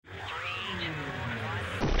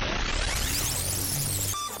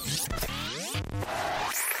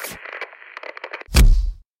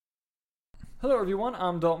Hello everyone,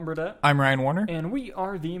 I'm Dalton Burdett. I'm Ryan Warner. And we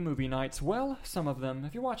are the Movie Nights. Well, some of them.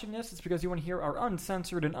 If you're watching this, it's because you want to hear our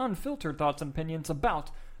uncensored and unfiltered thoughts and opinions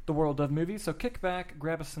about the world of movies. So kick back,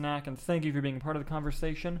 grab a snack, and thank you for being part of the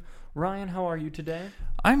conversation. Ryan, how are you today?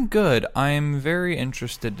 I'm good. I'm very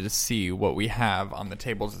interested to see what we have on the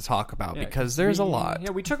table to talk about because there's a lot.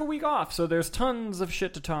 Yeah, we took a week off, so there's tons of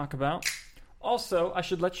shit to talk about. Also, I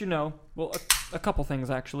should let you know, well, a couple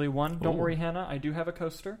things actually. One, don't worry, Hannah, I do have a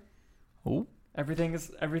coaster. Ooh. Everything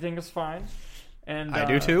is fine. And I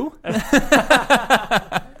do too.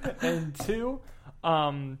 And two,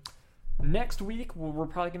 next week we're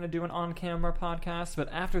probably going to do an on-camera podcast, but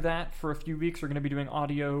after that, for a few weeks, we're going to be doing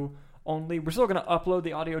audio only. We're still going to upload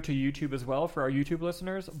the audio to YouTube as well for our YouTube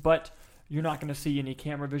listeners, but you're not going to see any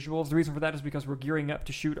camera visuals. The reason for that is because we're gearing up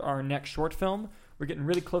to shoot our next short film. We're getting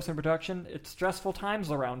really close in production. It's stressful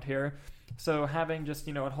times around here. So having just,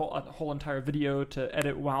 a whole entire video to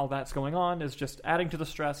edit while that's going on is just adding to the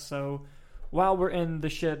stress. So while we're in the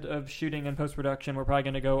shit of shooting and post-production, we're probably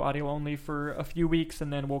going to go audio only for a few weeks,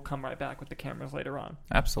 and then we'll come right back with the cameras later on.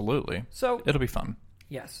 Absolutely. So it'll be fun.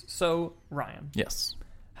 Yes. So, Ryan. Yes.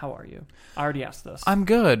 How are you? I already asked this. I'm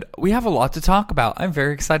good. We have a lot to talk about. I'm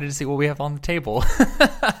very excited to see what we have on the table.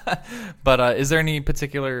 But is there any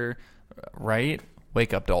particular... Right?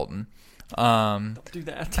 Wake up, Dalton. Don't do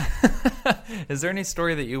that. Is there any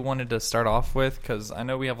story that you wanted to start off with? Because I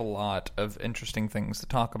know we have a lot of interesting things to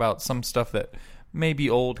talk about. Some stuff that may be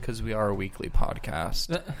old because we are a weekly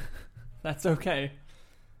podcast. That's okay.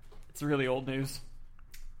 It's really old news.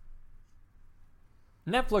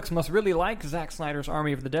 Netflix must really like Zack Snyder's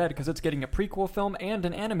Army of the Dead because it's getting a prequel film and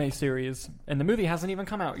an anime series, and the movie hasn't even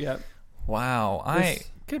come out yet. Wow.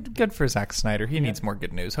 Good for Zack Snyder. He needs more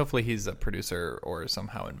good news. Hopefully he's a producer or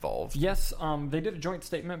somehow involved. Yes, they did a joint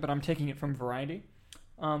statement, but I'm taking it from Variety.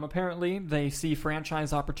 Apparently, they see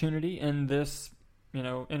franchise opportunity in this,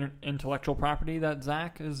 intellectual property that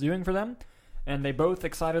Zack is doing for them. And they both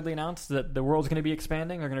excitedly announced that the world's going to be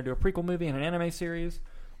expanding. They're going to do a prequel movie and an anime series,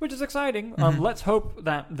 which is exciting. Let's hope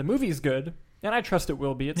that the movie's good. And I trust it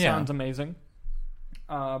will be. It sounds amazing.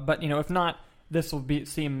 But, if not, this will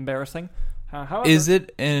seem embarrassing. However, is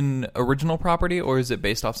it an original property or is it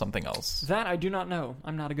based off something else? That I do not know.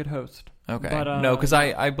 I'm not a good host. Okay. But, no, because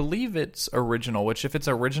I believe it's original, which if it's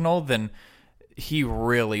original, then he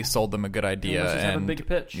really sold them a good idea. Let's just have a big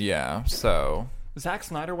pitch. Yeah, so... Zack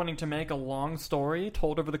Snyder wanting to make a long story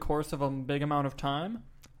told over the course of a big amount of time?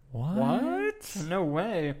 What? No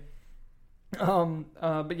way.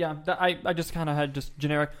 But yeah, I just kind of had just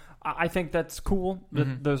generic... I think that's cool.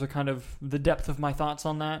 Those are kind of the depth of my thoughts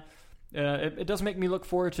on that. It does make me look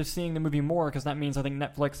forward to seeing the movie more because that means I think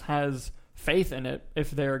Netflix has faith in it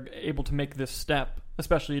if they're able to make this step,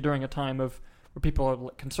 especially during a time where people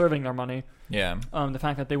are conserving their money. Yeah. The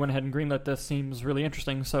fact that they went ahead and greenlit this seems really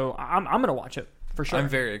interesting, so I'm going to watch it for sure. I'm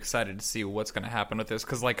very excited to see what's going to happen with this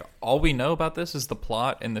because all we know about this is the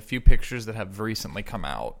plot and the few pictures that have recently come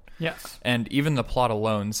out. Yes. And even the plot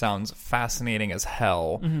alone sounds fascinating as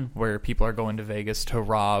hell, where people are going to Vegas to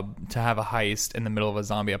have a heist in the middle of a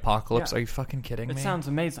zombie apocalypse. Yeah. Are you fucking kidding me? It sounds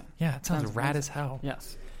amazing. Yeah, it sounds rad amazing. as hell.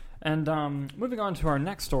 Yes. And moving on to our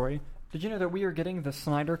next story, did you know that we are getting the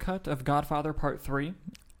Snyder Cut of Godfather Part 3?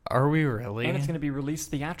 Are we really? And it's going to be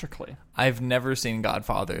released theatrically. I've never seen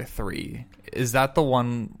Godfather 3. Is that the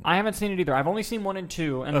one? I haven't seen it either. I've only seen 1 and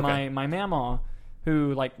 2, and Okay. my mama,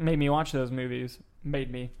 who made me watch those movies...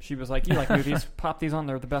 Made me. She was like, you like movies, pop these on,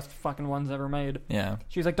 they're the best fucking ones ever made. Yeah.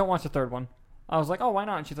 She was like, don't watch the third one. I was like, oh, why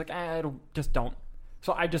not? And she's like, just don't.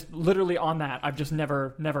 So I just, literally on that, I've just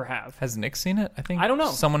never have. Has Nick seen it? I don't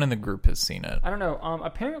know. Someone in the group has seen it. I don't know.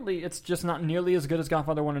 Apparently it's just not nearly as good as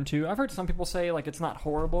Godfather 1 and 2. I've heard some people say, it's not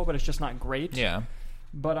horrible, but it's just not great. Yeah.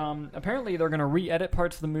 But apparently they're going to re-edit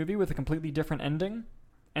parts of the movie with a completely different ending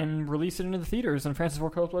and release it into the theaters. And Francis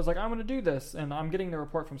Ford Coppola was like, I'm going to do this. And I'm getting the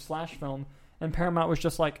report from Slash Film. And Paramount was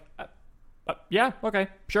just like, yeah, okay,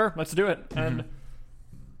 sure, let's do it. And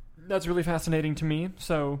that's really fascinating to me.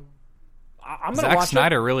 So I'm going to watch Zack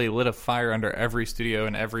Snyder really lit a fire under every studio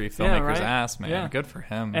and every filmmaker's ass, man. Yeah. Good for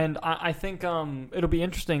him. And I think it'll be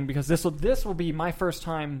interesting because this will be my first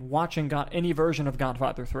time watching any version of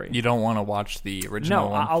Godfather 3. You don't want to watch the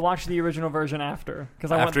original one? No, I'll watch the original version after.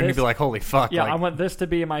 After you'd be like, holy fuck. Yeah, I want this to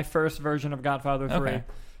be my first version of Godfather 3. Okay.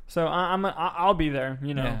 So I'll be there,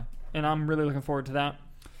 Yeah. And I'm really looking forward to that.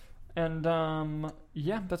 And,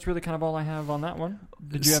 that's really kind of all I have on that one.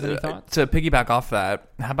 Did you have any thoughts? To piggyback off that,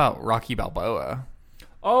 how about Rocky Balboa?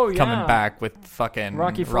 Oh, yeah. Coming back with fucking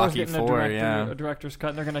Rocky 4's getting 4, a director's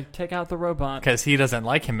cut, and they're going to take out the robot. Because he doesn't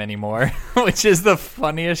like him anymore, which is the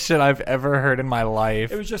funniest shit I've ever heard in my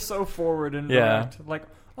life. It was just so forward and direct.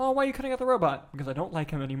 oh, why are you cutting out the robot? Because I don't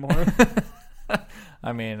like him anymore.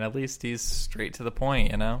 I mean, at least he's straight to the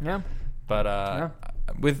point, you know? Yeah. But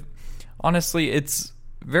honestly, it's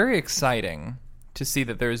very exciting to see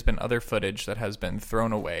that there's been other footage that has been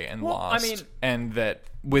thrown away and lost. And that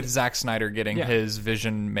with Zack Snyder getting his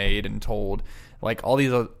vision made and told, like, all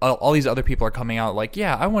these other people are coming out like,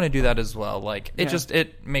 yeah, I want to do that as well. Like,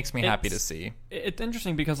 it makes me happy to see. It's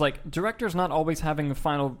interesting because, like, directors not always having the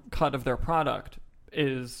final cut of their product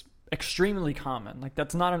is extremely common. Like,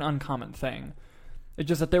 that's not an uncommon thing. It's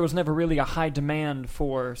just that there was never really a high demand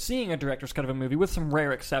for seeing a director's cut of a movie, with some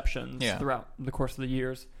rare exceptions throughout the course of the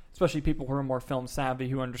years, especially people who are more film savvy,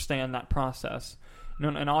 who understand that process. You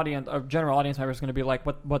know, a general audience member is going to be like,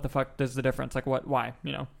 what the fuck is the difference? Like, why?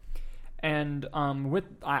 You know? And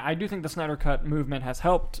I do think the Snyder Cut movement has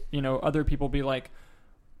helped, you know, other people be like,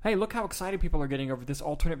 hey, look how excited people are getting over this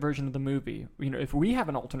alternate version of the movie. You know, if we have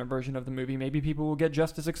an alternate version of the movie, maybe people will get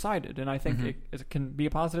just as excited. And I think it can be a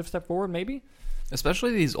positive step forward, maybe.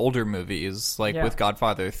 Especially these older movies, like with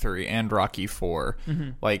Godfather 3 and Rocky 4.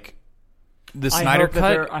 Like, the Snyder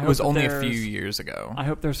Cut was only a few years ago. I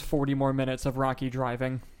hope there's 40 more minutes of Rocky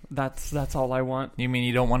driving. That's all I want. You mean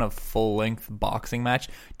you don't want a full-length boxing match?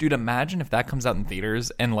 Dude, imagine if that comes out in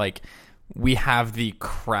theaters and, like, we have the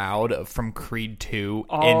crowd from Creed 2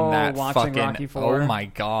 in that fucking... Rocky 4. Oh my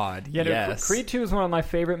god, yeah, yes. Creed 2 is one of my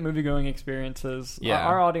favorite movie-going experiences. Yeah.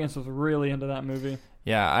 Our audience was really into that movie.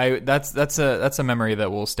 Yeah, that's a memory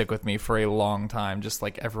that will stick with me for a long time. Just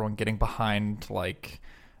like everyone getting behind, like,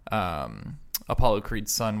 Apollo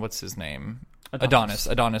Creed's son, what's his name?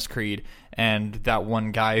 Adonis Creed, and that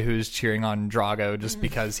one guy who's cheering on Drago just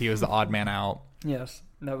because he was the odd man out. Yes,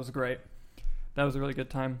 that was great. That was a really good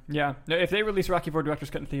time. Yeah, if they release Rocky 4 director's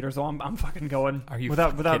cut in theaters, I'm fucking going. Are you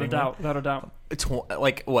without a doubt? Without a doubt.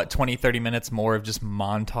 Like what, 20-30 minutes more of just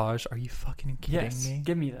montage? Are you fucking kidding me?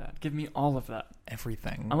 Give me that. Give me all of that.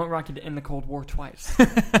 Everything. I want Rocky to end the Cold War twice.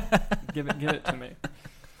 Give it to me.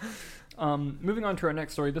 Moving on to our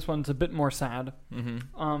next story. This one's a bit more sad.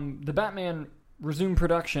 The Batman resumed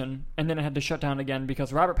production, and then it had to shut down again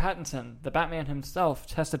because Robert Pattinson, the Batman himself,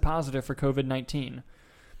 tested positive for COVID-19.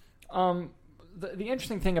 The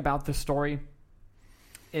interesting thing about this story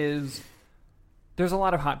is there's a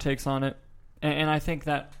lot of hot takes on it, and I think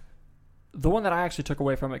that the one that I actually took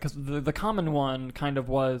away from it, because the common one kind of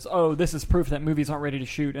was, oh, this is proof that movies aren't ready to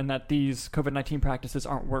shoot and that these COVID-19 practices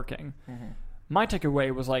aren't working. My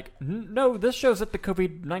takeaway was like, no, this shows that the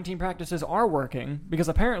COVID-19 practices are working, because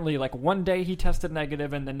apparently, like, one day he tested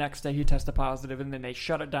negative and the next day he tested positive, and then they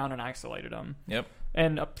shut it down and isolated him. Yep.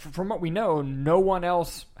 And from what we know, no one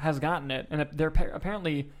else has gotten it, and they're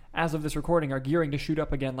apparently, as of this recording, are gearing to shoot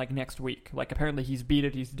up again, like, next week. Like, apparently he's beat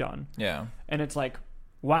it, he's done. Yeah. And it's like,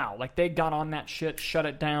 wow, like, they got on that shit, shut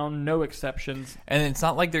it down, no exceptions. And it's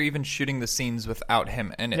not like they're even shooting the scenes without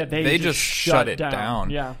him in it. Yeah, they just shut it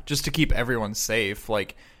down. Yeah. Just to keep everyone safe.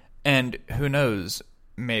 Like, and who knows,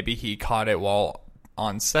 maybe he caught it while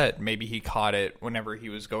on set. Maybe he caught it whenever he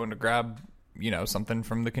was going to grab, you know, something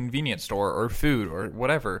from the convenience store or food or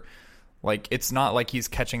whatever. Like, it's not like he's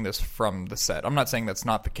catching this from the set. I'm not saying that's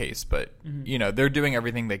not the case, but, you know, they're doing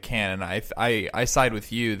everything they can. And I side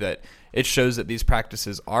with you that it shows that these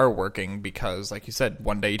practices are working because, like you said,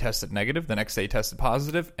 one day he tested negative, the next day he tested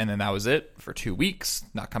positive, and then that was it for 2 weeks,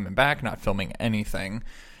 not coming back, not filming anything.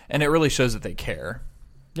 And it really shows that they care.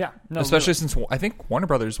 Yeah. No, especially since I think Warner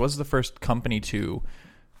Brothers was the first company to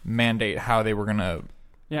mandate how they were going to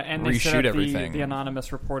and reshoot they set up everything. The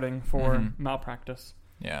anonymous reporting for malpractice.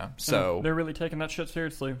 Yeah, so and they're really taking that shit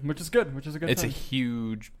seriously, which is good. It's a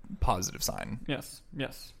huge positive sign. Yes.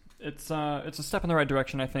 It's a step in the right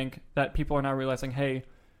direction. I think that people are now realizing, hey,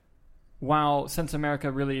 while since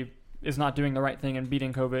America really is not doing the right thing and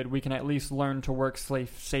beating COVID, we can at least learn to work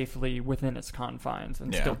safely within its confines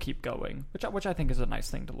and still keep going, which I think is a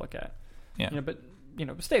nice thing to look at. Yeah. You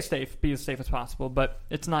know, but stay safe, be as safe as possible, but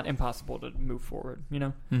it's not impossible to move forward. You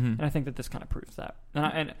know, and I think that this kind of proves that.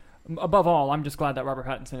 And above all, I'm just glad that Robert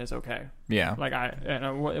Pattinson is okay. Yeah. Like,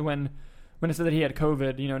 when it said that he had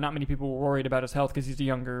COVID, you know, not many people were worried about his health because he's a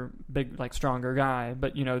younger, big, like, stronger guy.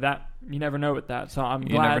 But, you know, that you never know with that. So I'm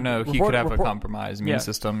glad. You never know. He could have a compromised immune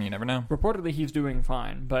system. You never know. Reportedly, he's doing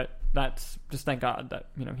fine, but that's just thank God that,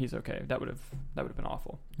 you know, he's okay. That would have been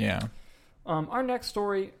awful. Yeah. Our next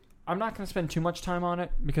story, I'm not going to spend too much time on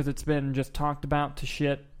it because it's been just talked about to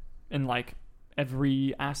shit in, like,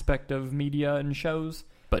 every aspect of media and shows.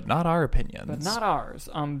 But not our opinions. But not ours.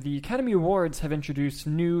 The Academy Awards have introduced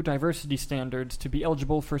new diversity standards to be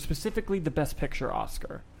eligible for specifically the Best Picture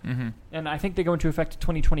Oscar. And I think they go into effect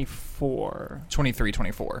 2024.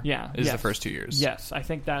 23-24. Yeah. Is the first 2 years. Yes, I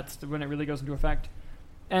think that's when it really goes into effect.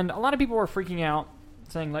 And a lot of people were freaking out,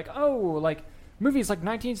 saying like, oh, like movies like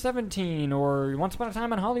 1917 or Once Upon a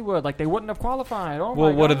Time in Hollywood, like they wouldn't have qualified. Oh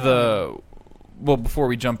Well, my what God. are the... Well, before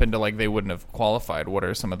we jump into, like, they wouldn't have qualified, what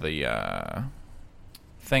are some of the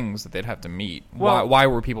things that they'd have to meet? Well- why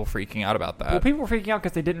were people freaking out about that? Well, people were freaking out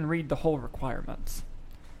because they didn't read the whole requirements.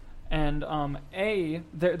 And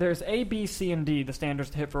there's A, B, C, and D, the standards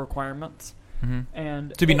to hit for requirements. Mhm.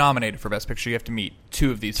 And To be nominated for Best Picture, you have to meet two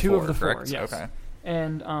of these two four, of the correct? four, yes. Okay.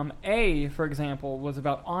 And A, for example, was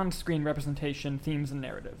about on-screen representation, themes, and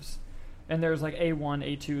narratives. And there's like A1,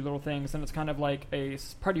 A2 little things, and it's kind of like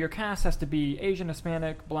part of your cast has to be Asian,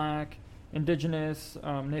 Hispanic, Black, Indigenous,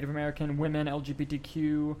 Native American, women,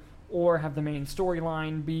 LGBTQ, or have the main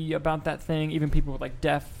storyline be about that thing. Even people with like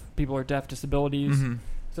people or deaf disabilities. Mhm.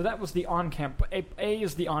 So that was the on-camera. A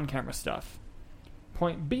is the on-camera stuff.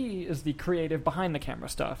 Point B is the creative behind-the-camera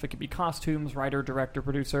stuff. It could be costumes, writer, director,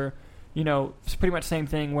 producer. You know, it's pretty much same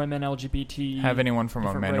thing. Women, LGBT. Have anyone from a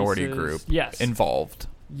different minority races. group Yes. involved.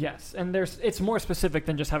 Yes, and it's more specific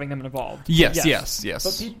than just having them involved. Yes.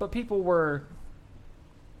 But people were...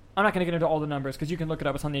 I'm not going to get into all the numbers because you can look it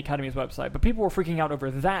up. It's on the Academy's website. But people were freaking out over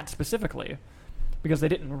that specifically because they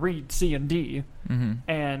didn't read C and D. Mm-hmm.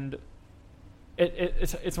 And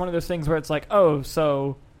it's one of those things where it's like, oh,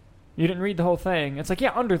 so you didn't read the whole thing. It's like,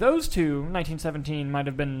 yeah, under those two, 1917 might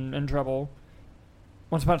have been in trouble.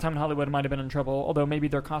 Once Upon a Time in Hollywood might have been in trouble, although maybe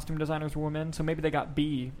their costume designers were women, so maybe they got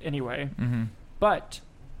B anyway. Mm-hmm. But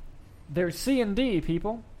there's C and D,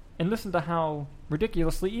 people, and listen to how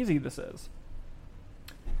ridiculously easy this is.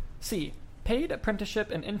 C. Paid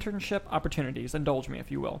apprenticeship and internship opportunities. Indulge me,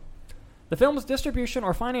 if you will. The film's distribution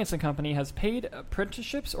or financing company has paid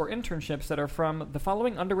apprenticeships or internships that are from the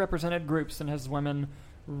following underrepresented groups and has women,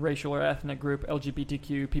 racial or ethnic group,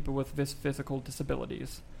 LGBTQ, people with physical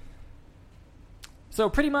disabilities. So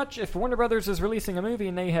pretty much, if Warner Brothers is releasing a movie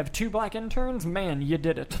and they have 2 black interns, man, you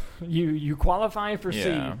did it. You qualify for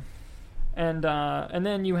Yeah. C. And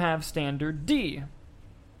then you have standard D.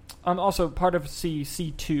 Also, part of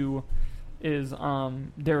C2 is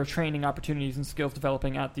there are training opportunities and skills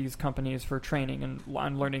developing at these companies for training and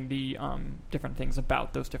learning the different things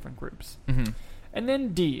about those different groups. Mm-hmm. And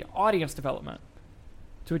then D, audience development.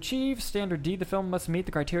 To achieve standard D, the film must meet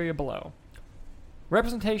the criteria below.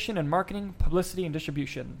 Representation and marketing, publicity, and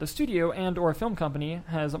distribution. The studio and or film company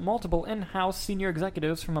has multiple in-house senior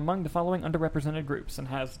executives from among the following underrepresented groups and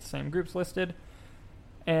has the same groups listed.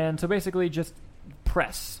 And so basically just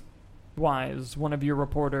press-wise, one of your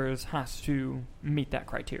reporters has to meet that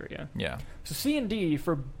criteria. Yeah. So C and D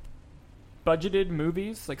for budgeted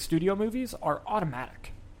movies, like studio movies, are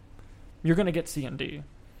automatic. You're going to get C and D.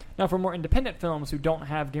 Now for more independent films who don't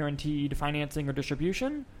have guaranteed financing or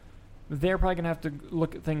distribution, they're probably going to have to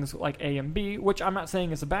look at things like A and B, which I'm not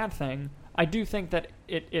saying is a bad thing. I do think that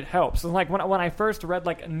it helps. And like when I first read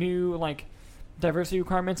like new like diversity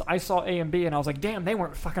requirements, I saw A and B and I was like, damn, they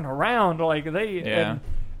weren't fucking around. Like they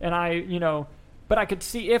and I, you know, but I could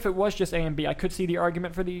see if it was just A and B, I could see the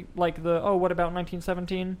argument for what about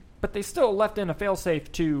 1917? But they still left in a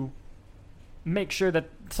failsafe to make sure that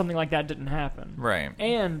something like that didn't happen. Right.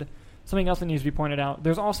 And something else that needs to be pointed out,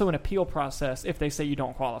 there's also an appeal process if they say you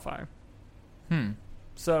don't qualify.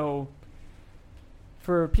 So,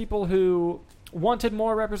 for people who wanted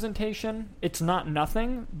more representation, it's not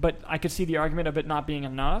nothing, but I could see the argument of it not being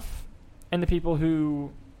enough. And the people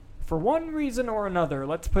who, for one reason or another,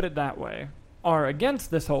 let's put it that way, are against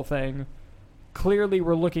this whole thing, clearly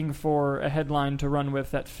were looking for a headline to run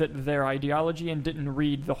with that fit their ideology and didn't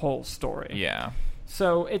read the whole story. Yeah.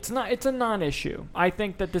 So it's a non-issue. I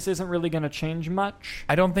think that this isn't really going to change much.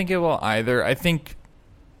 I don't think it will either. I think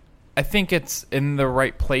it's in the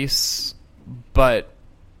right place, but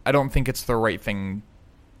I don't think it's the right thing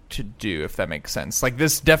to do, if that makes sense. Like,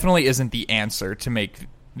 this definitely isn't the answer to make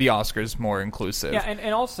the Oscars more inclusive. Yeah,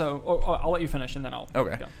 and also, I'll let you finish and then I'll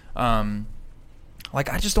Okay. go. Like,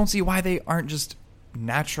 I just don't see why they aren't just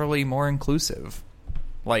naturally more inclusive.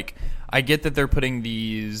 Like, I get that they're putting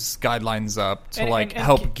these guidelines up to and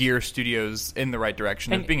help gear studios in the right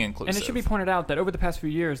direction of being inclusive. And it should be pointed out that over the past few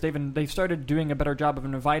years, they've started doing a better job of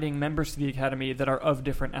inviting members to the Academy that are of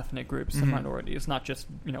different ethnic groups and minorities, not just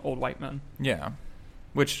old white men. Yeah,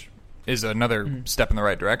 which is another step in the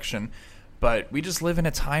right direction. But we just live in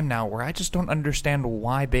a time now where I just don't understand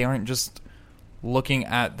why they aren't just looking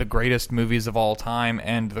at the greatest movies of all time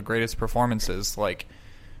and the greatest performances. Like,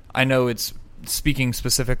 I know it's speaking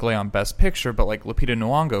specifically on Best Picture, but like Lupita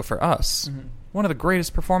Nyong'o for Us, one of the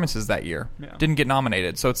greatest performances that year, didn't get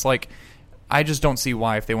nominated. So it's like, I just don't see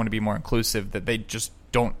why, if they want to be more inclusive, that they just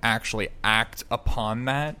don't actually act upon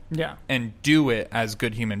that and do it as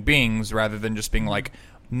good human beings rather than just being like,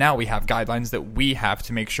 now we have guidelines that we have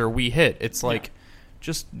to make sure we hit. It's like,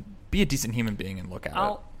 just be a decent human being and look at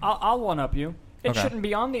it. I'll one-up you. It Okay. shouldn't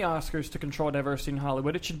be on the Oscars to control diversity in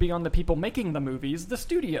Hollywood. It should be on the people making the movies, the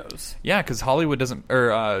studios. Yeah, because Hollywood doesn't, or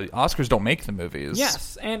Oscars don't make the movies.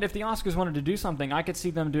 Yes, and if the Oscars wanted to do something, I could see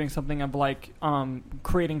them doing something of like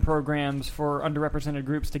creating programs for underrepresented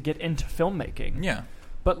groups to get into filmmaking. Yeah.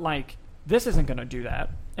 But like, this isn't going to do that.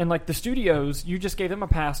 And like the studios, you just gave them a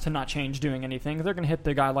pass to not change doing anything. They're going to hit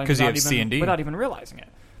the guidelines 'Cause you have C&D. without even realizing it.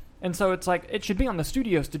 And so it's like, it should be on the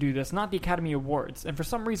studios to do this, not the Academy Awards. And for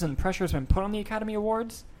some reason, pressure has been put on the Academy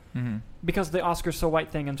Awards because the Oscars So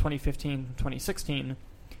White thing in 2015, 2016.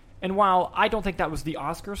 And while I don't think that was the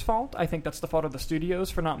Oscars' fault, I think that's the fault of the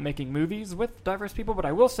studios for not making movies with diverse people. But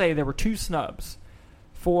I will say there were 2 snubs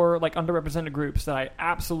for like underrepresented groups that I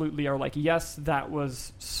absolutely are like, yes, that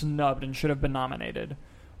was snubbed and should have been nominated,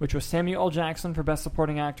 which was Samuel L. Jackson for Best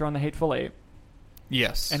Supporting Actor on The Hateful Eight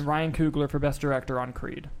Yes. and Ryan Coogler for Best Director on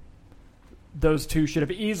Creed. Those 2 should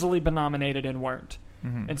have easily been nominated and weren't.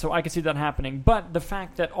 And so I could see that happening. But the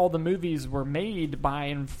fact that all the movies were made by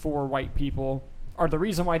and for white people are the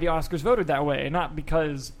reason why the Oscars voted that way, not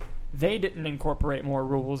because they didn't incorporate more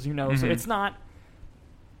rules, you know. So it's not,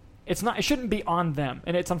 it shouldn't be on them.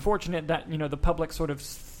 And it's unfortunate that, you know, the public sort of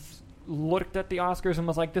looked at the Oscars and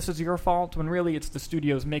was like, this is your fault, when really it's the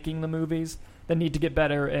studios making the movies that need to get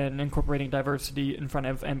better in incorporating diversity in front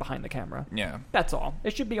of and behind the camera. Yeah. That's all.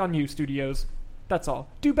 It should be on you, studios. That's all.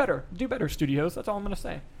 Do better. Do better, studios. That's all I'm going to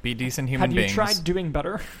say. Be decent human Have beings. you tried doing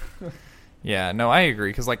better? Yeah, no, I agree.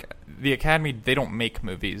 Because, like, the Academy, they don't make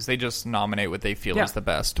movies. They just nominate what they feel is the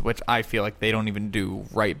best, which I feel like they don't even do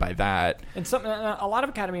right by that. And a lot of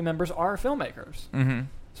Academy members are filmmakers.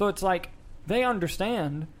 So it's like, they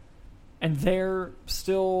understand, and they're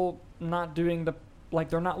still not doing the... Like,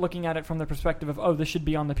 they're not looking at it from the perspective of, oh, this should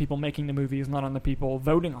be on the people making the movies, not on the people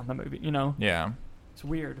voting on the movie, you know? Yeah. It's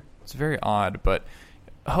weird. It's very odd, but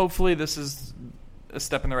hopefully this is a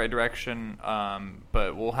step in the right direction.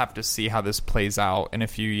 But we'll have to see how this plays out in a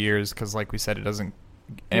few years, because like we said, it doesn't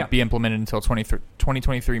be implemented until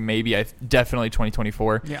 2023, maybe, definitely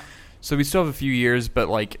 2024. Yeah. So we still have a few years, but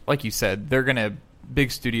like you said, big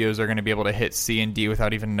studios are going to be able to hit C&D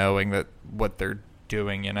without even knowing that what they're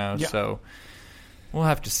doing, you know? Yeah. So we'll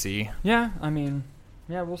have to see. Yeah, I mean,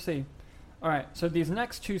 yeah, we'll see. All right, so these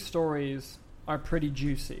next 2 stories are pretty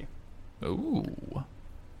juicy. Ooh.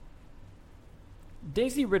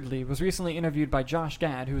 Daisy Ridley was recently interviewed by Josh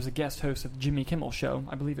Gad, who was a guest host of the Jimmy Kimmel Show.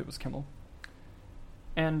 I believe it was Kimmel.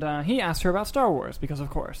 And he asked her about Star Wars, because of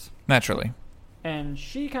course. Naturally. And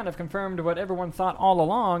she kind of confirmed what everyone thought all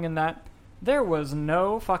along, in that there was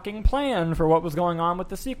no fucking plan for what was going on with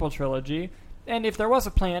the sequel trilogy. And if there was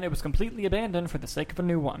a plan, it was completely abandoned for the sake of a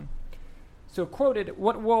new one. So quoted,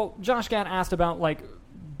 Josh Gad asked about, like,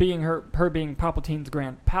 being her being Palpatine's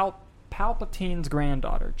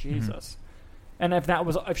granddaughter. Jesus. And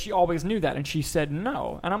if she always knew that, and she said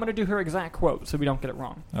no. And I'm going to do her exact quote so we don't get it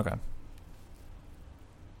wrong. Okay.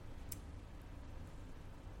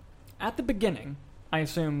 At the beginning, I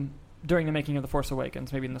assume during the making of The Force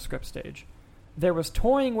Awakens, maybe in the script stage, there was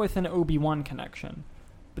toying with an Obi-Wan connection.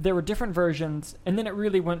 But there were different versions, and then it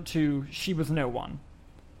really went to she was no one.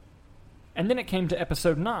 And then it came to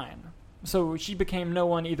Episode 9. So she became no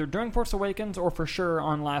one either during Force Awakens or for sure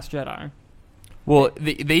on Last Jedi. Well,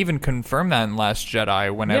 they even confirmed that in Last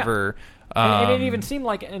Jedi whenever... And it even seemed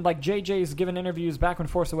like JJ's given interviews back when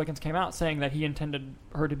Force Awakens came out saying that he intended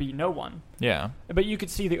her to be no one. Yeah. But you could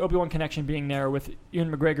see the Obi-Wan connection being there with Ewan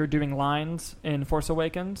McGregor doing lines in Force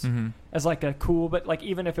Awakens as like a cool, but like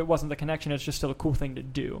even if it wasn't the connection, it's just still a cool thing to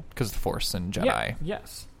do. Because the Force and Jedi. Yeah,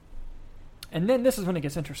 yes. And then this is when it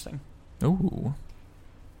gets interesting. Ooh.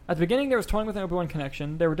 At the beginning, there was toying with an Obi-Wan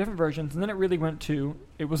connection. There were different versions, and then it really went to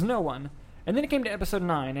it was no one. And then it came to Episode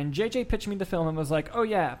 9, and JJ pitched me the film and was like, oh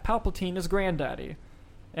yeah, Palpatine is granddaddy.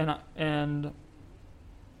 And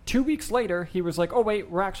 2 weeks later, he was like, oh wait,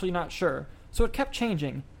 we're actually not sure. So it kept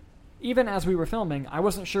changing. Even as we were filming, I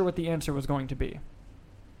wasn't sure what the answer was going to be.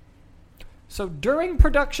 So during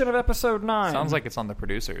production of Episode 9... Sounds like it's on the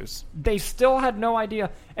producers. They still had no idea.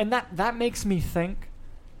 And that makes me think,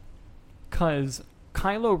 because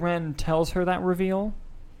Kylo Ren tells her that reveal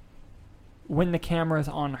when the camera's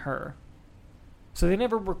on her. So they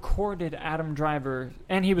never recorded Adam Driver,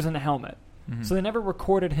 and he was in a helmet. So they never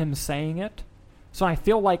recorded him saying it. So I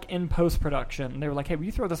feel like in post-production, they were like, hey, will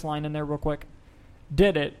you throw this line in there real quick?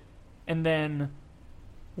 Did it, and then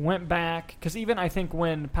went back. Because even I think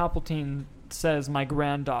when Palpatine says, my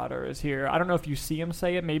granddaughter is here, I don't know if you see him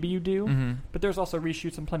say it, maybe you do. But there's also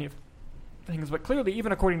reshoots and plenty of things. But clearly,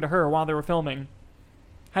 even according to her, while they were filming,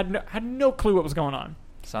 had no clue what was going on.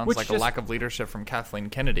 Sounds Which like a just- lack of leadership from Kathleen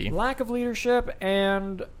Kennedy. Lack of leadership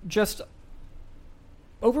and just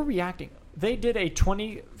overreacting. They did a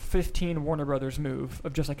 2015 Warner Brothers move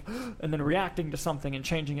of just like, and then reacting to something and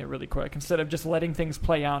changing it really quick instead of just letting things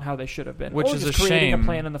play out how they should have been. Which or is just a creating shame. a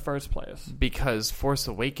plan in the first place. Because Force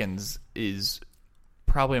Awakens is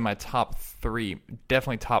probably my top 3,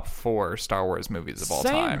 definitely top 4 Star Wars movies of all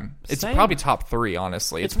Same. time. It's Same. probably top 3,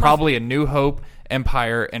 honestly. It's It's my- probably A New Hope,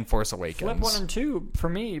 Empire, and Force Awakens. Flip 1 and 2 for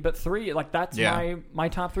me, but 3, like that's Yeah. my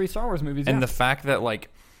top 3 Star Wars movies. And yeah. the fact that like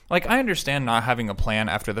I understand not having a plan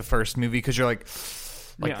after the first movie because you're like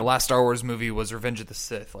Yeah. the last Star Wars movie was Revenge of the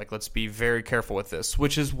Sith. Like, let's be very careful with this,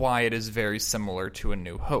 which is why it is very similar to A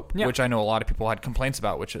New Hope, Yeah. which I know a lot of people had complaints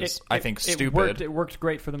about, which is I think stupid. It worked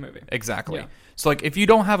great for the movie. Exactly. Yeah. So like if you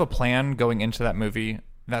don't have a plan going into that movie,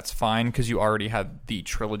 that's fine because you already had the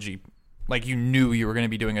trilogy. Like you knew you were going to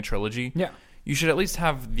be doing a trilogy. Yeah. You should at least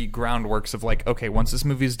have the groundworks of like, okay, once this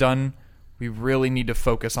movie's done, we really need to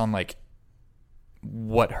focus on like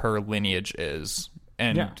what her lineage is.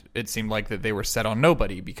 And Yeah. it seemed like that they were set on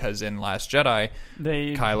nobody because in Last Jedi,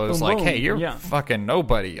 Kylo's boom, like, boom. hey, you're Yeah. fucking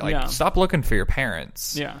nobody. Like, Yeah. stop looking for your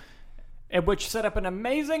parents. Yeah. And which set up an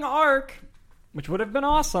amazing arc, which would have been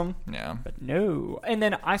awesome. Yeah. But no. And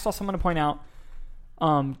then I saw someone point out,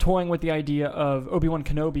 toying with the idea of Obi-Wan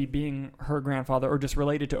Kenobi being her grandfather or just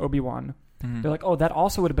related to Obi-Wan. Mm-hmm. They're like, oh, that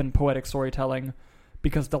also would have been poetic storytelling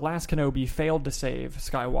because the last Kenobi failed to save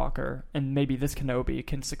Skywalker, and maybe this Kenobi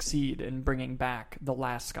can succeed in bringing back the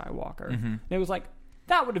last Skywalker. Mm-hmm. And it was like,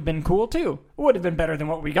 that would have been cool too. Would have been better than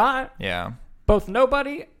what we got. Yeah. Both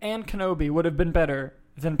Nobody and Kenobi would have been better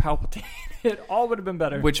than Palpatine. It all would have been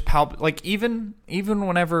better. Which like even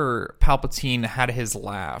whenever Palpatine had his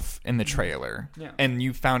laugh in the trailer, Yeah. and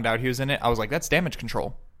you found out he was in it, I was like, "That's damage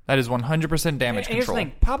control. That is 100% damage And here's the control."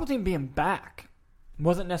 thing: Palpatine being back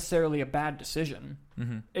wasn't necessarily a bad decision.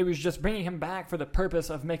 Mm-hmm. It was just bringing him back for the purpose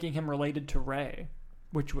of making him related to Rey,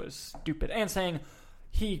 which was stupid. And saying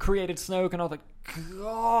he created Snoke, and I was like,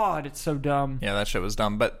 God, it's so dumb. Yeah, that shit was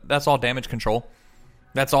dumb, but that's all damage control.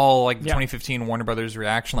 That's all like the Yeah. 2015 Warner Brothers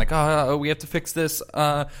reaction, like, oh, we have to fix this.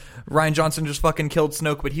 Ryan Johnson just fucking killed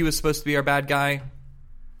Snoke, but he was supposed to be our bad guy.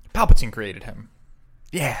 Palpatine created him.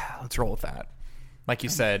 Yeah, let's roll with that. Like you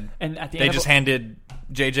said, And at the they end just of, handed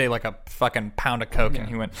JJ like a fucking pound of coke, Yeah. and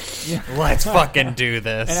he went, Yeah. "Let's fucking do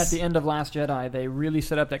this." and at the end of Last Jedi, they really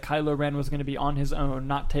set up that Kylo Ren was going to be on his own,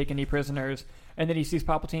 not take any prisoners. And then he sees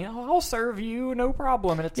Palpatine. Oh, I'll serve you, no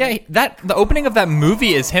problem. And it's yeah, like, the opening of that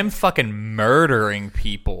movie is him fucking murdering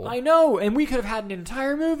people. I know, and we could have had an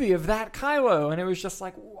entire movie of that Kylo, and it was just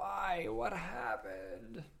like, why? What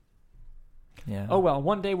happened? Yeah. Oh well,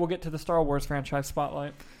 one day we'll get to the Star Wars franchise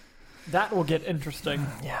spotlight. That will get interesting.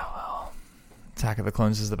 Yeah. Well, Attack of the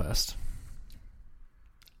Clones is the best.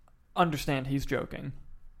 Understand he's joking.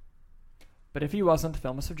 But if he wasn't,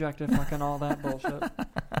 film is subjective, fucking all that bullshit.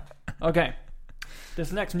 Okay.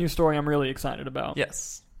 This next news story I'm really excited about.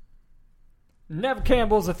 Yes. Nev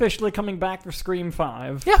Campbell's officially coming back for Scream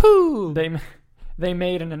 5. Yahoo! They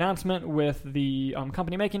made an announcement with the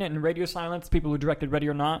company making it and Radio Silence, people who directed Ready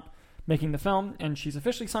or Not, making the film, and she's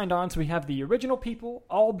officially signed on, so we have the original people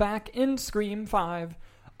all back in Scream 5.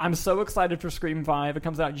 I'm so excited for Scream 5. It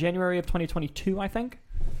comes out January of 2022, I think.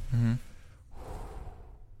 Mm-hmm.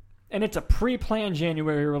 And it's a pre-planned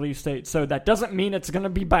January release date, so that doesn't mean it's going to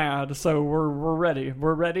be bad, so we're ready.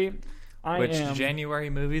 We're ready. Which January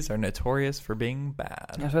movies are notorious for being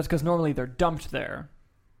bad. Yeah, so that's because normally they're dumped there.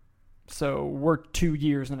 So we're 2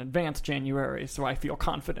 years in advance January, so I feel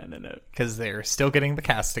confident in it. Because they're still getting the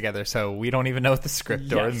cast together, so we don't even know what the script or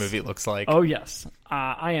the Yes. movie looks like. Oh, yes.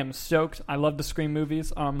 I am stoked. I love the Scream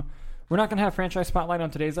movies. We're not going to have Franchise Spotlight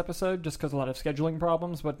on today's episode just because a lot of scheduling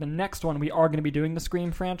problems, but the next one we are going to be doing the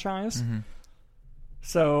Scream franchise. Mm-hmm.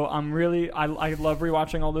 So I'm really... I love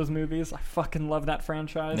rewatching all those movies. I fucking love that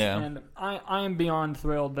franchise. Yeah. And I am beyond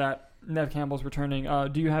thrilled that Nev Campbell's returning.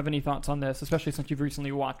 Do you have any thoughts on this, especially since you've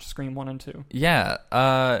recently watched Scream 1 and 2? Yeah.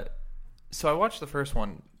 So I watched the first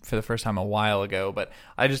one for the first time a while ago, but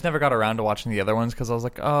I just never got around to watching the other ones because I was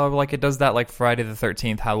like, oh, like it does that like Friday the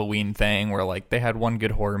 13th Halloween thing where like they had one good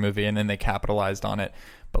horror movie and then they capitalized on it.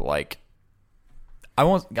 But like, I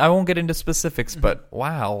won't get into specifics, but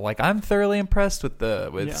wow, like I'm thoroughly impressed with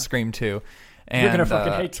Yeah. Scream 2. And, You're going to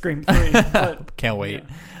fucking hate Scream 3. But, can't wait.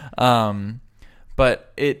 yeah.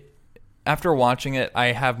 But after watching it, I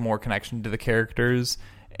have more connection to the characters,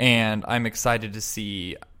 and I'm excited to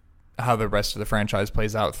see how the rest of the franchise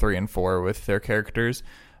plays out 3 and 4 with their characters.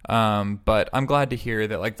 But I'm glad to hear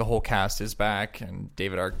that like the whole cast is back, and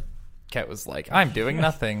David Arquette was like, "I'm doing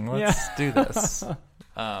nothing. Let's do this."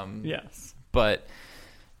 Yes. But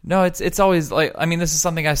No, it's always like, I mean, this is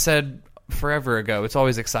something I said forever ago. It's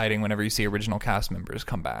always exciting whenever you see original cast members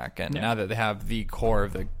come back, and now that they have the core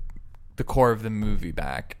of the movie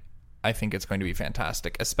back, I think it's going to be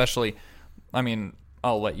fantastic. Especially, I mean,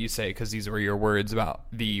 I'll let you say, because these were your words about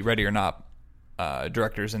the Ready or Not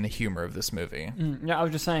directors and the humor of this movie. Yeah, I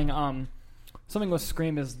was just saying, something with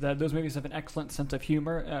Scream is that those movies have an excellent sense of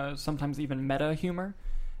humor, sometimes even meta humor.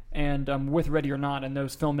 And with Ready or Not and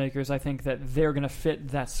those filmmakers, I think that they're going to fit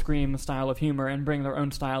that Scream style of humor and bring their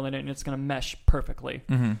own style in it, and it's going to mesh perfectly.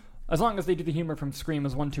 Mm-hmm. As long as they do the humor from Scream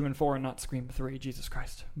as 1, 2, and 4 and not Scream 3, Jesus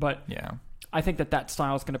Christ. But yeah, I think that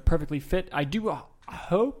style is going to perfectly fit. I do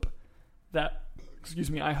hope that,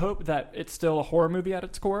 I hope that it's still a horror movie at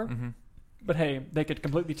its core. Mm-hmm. But hey, they could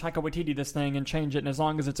completely Taika Waititi this thing and change it, and as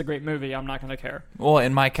long as it's a great movie, I'm not going to care. Well,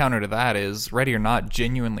 and my counter to that is Ready or Not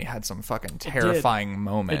genuinely had some fucking terrifying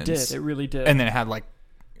moments. It did. It really did. And then it had like,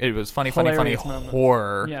 it was funny Hilarious moments. moments.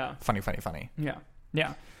 Horror. Yeah. Funny.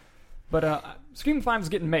 Yeah. But Scream 5 is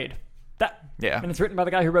getting made. Yeah. And it's written by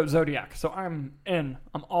the guy who wrote Zodiac, so I'm in.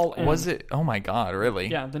 I'm all in. Was it? Oh my god, really?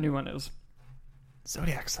 Yeah, the new one is.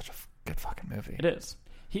 Zodiac's such a good fucking movie. It is.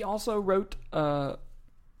 He also wrote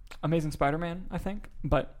Amazing Spider-Man, I think.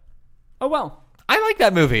 But, oh well. I like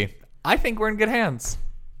that movie. I think we're in good hands.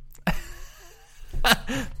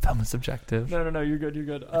 That was subjective. No, you're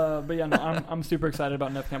good. But yeah, no, I'm super excited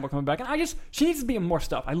about Neve Campbell coming back. And she needs to be in more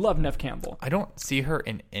stuff. I love Neve Campbell. I don't see her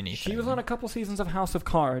in anything. She was on a couple seasons of House of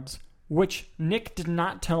Cards, which Nick did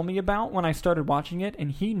not tell me about when I started watching it,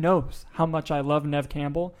 and he knows how much I love Neve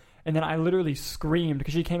Campbell. And then I literally screamed,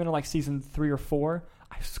 because she came into like season 3 or 4.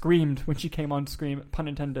 I screamed when she came on screen, pun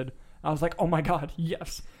intended. I was like, oh my god,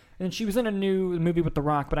 yes. And she was in a new movie with The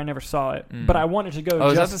Rock, but I never saw it. But I wanted to go. Oh,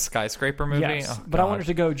 is that the skyscraper movie? Yes, oh, but I wanted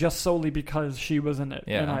to go just solely because she was in it.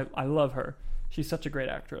 Yeah. And I love her. She's such a great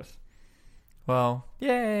actress. Well,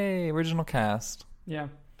 yay, original cast. Yeah.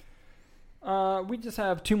 We just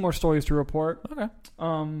have 2 more stories to report. Okay.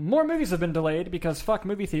 More movies have been delayed because fuck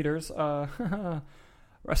movie theaters.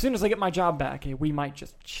 As soon as I get my job back, we might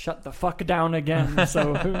just shut the fuck down again.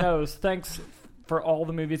 So who knows? Thanks for all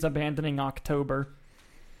the movies abandoning October.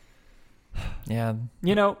 Yeah.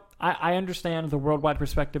 You know, I understand the worldwide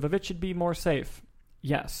perspective of it should be more safe.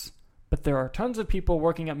 Yes. But there are tons of people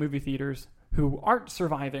working at movie theaters who aren't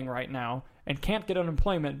surviving right now and can't get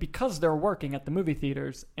unemployment because they're working at the movie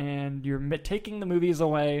theaters, and you're taking the movies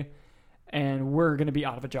away, and we're going to be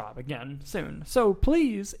out of a job again soon. So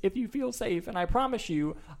please, if you feel safe, and I promise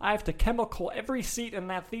you, I have to chemical every seat in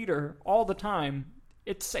that theater all the time,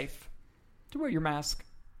 it's safe to wear your mask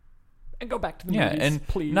and go back to the movies, and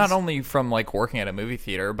please. Not only from like working at a movie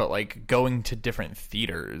theater, but like going to different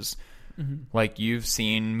theaters. Mm-hmm. Like you've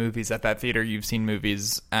seen movies at that theater, you've seen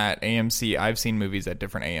movies at AMC, I've seen movies at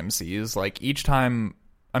different AMCs. Like each time,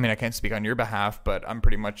 I mean, I can't speak on your behalf, but I'm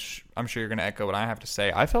sure you're going to echo what I have to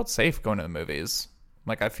say. I felt safe going to the movies.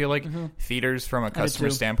 Like I feel like theaters from a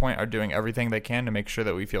customer standpoint are doing everything they can to make sure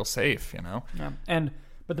that we feel safe, you know? Yeah.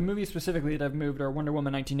 But the movies specifically that I've moved are Wonder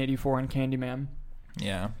Woman 1984 and Candyman.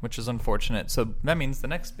 Yeah, which is unfortunate. So that means the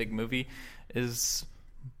next big movie is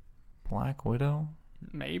Black Widow?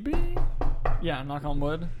 Maybe? Yeah, knock on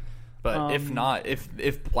wood. But if not,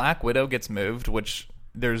 if Black Widow gets moved, which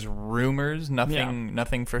there's rumors,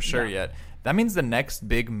 nothing for sure yet, that means the next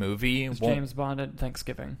big movie is James Bond at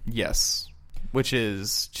Thanksgiving. Yes. Which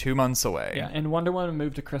is 2 months away. Yeah, and Wonder Woman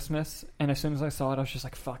moved to Christmas, and as soon as I saw it, I was just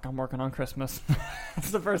like, fuck, I'm working on Christmas.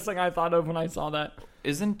 That's the first thing I thought of when I saw that.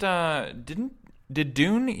 Did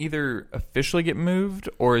Dune either officially get moved,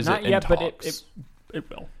 or is Not it in yet, talks? But it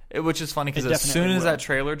will. Which is funny, because as soon as that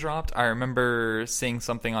trailer dropped, I remember seeing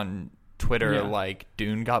something on Twitter like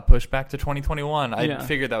Dune got pushed back to 2021. I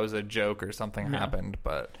figured that was a joke or something happened,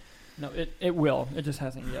 but... No, it will. It just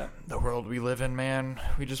hasn't yet. The world we live in, man.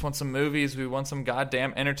 We just want some movies. We want some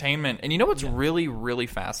goddamn entertainment. And you know what's really, really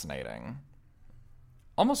fascinating?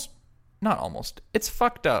 It's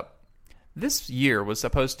fucked up. This year was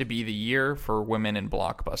supposed to be the year for women in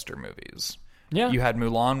blockbuster movies. Yeah. You had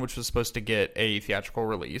Mulan, which was supposed to get a theatrical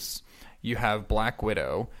release. You have Black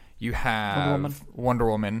Widow. You have Wonder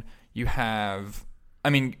Woman. You have... I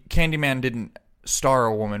mean, Candyman didn't star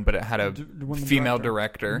a woman, but it had a female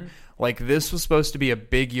director. Mm-hmm. Like, this was supposed to be a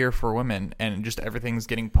big year for women, and just everything's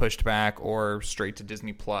getting pushed back or straight to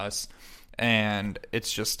Disney Plus. And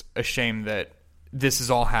it's just a shame that this is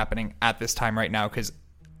all happening at this time right now, because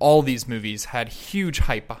all these movies had huge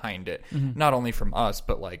hype behind it. Mm-hmm. Not only from us,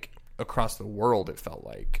 but like across the world, it felt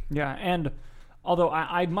like. Yeah, and although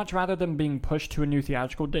I'd much rather them being pushed to a new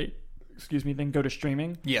theatrical date, than go to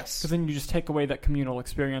streaming. Yes. Because then you just take away that communal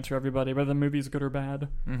experience for everybody, whether the movie's good or bad.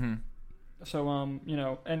 Mm-hmm. So, and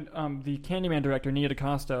the Candyman director, Nia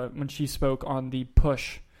DaCosta, when she spoke on the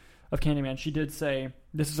push of Candyman, she did say,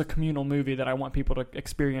 this is a communal movie that I want people to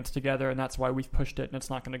experience together, and that's why we've pushed it, and it's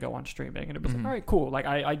not going to go on streaming. And it was like, all right, cool. Like,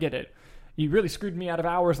 I get it. You really screwed me out of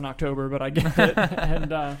hours in October, but I get it.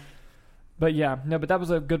 And, but yeah, no, but that was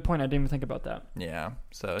a good point. I didn't even think about that. Yeah,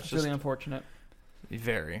 so it's just really unfortunate.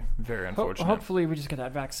 Very, very unfortunate. Hopefully we just get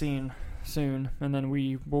that vaccine soon, and then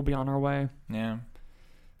we will be on our way. Yeah.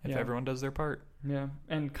 If everyone does their part. Yeah.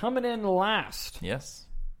 And coming in last. Yes.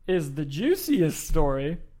 Is the juiciest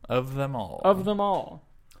story. Of them all.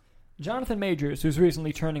 Jonathan Majors, who's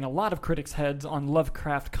recently turning a lot of critics' heads on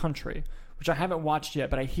Lovecraft Country, which I haven't watched yet,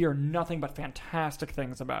 but I hear nothing but fantastic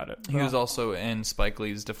things about it. He was also in Spike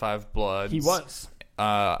Lee's Da 5 Bloods. He was.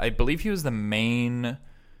 I believe he was the main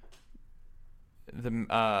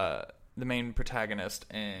protagonist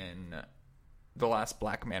in The Last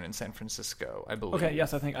Black Man in San Francisco, I believe. Okay,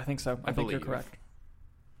 yes, I think so. I think you're correct.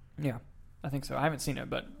 Yeah, I think so. I haven't seen it,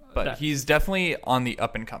 but he's definitely on the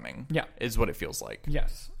up and coming. Yeah, is what it feels like.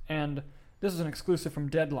 Yes, and this is an exclusive from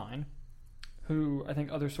Deadline, who I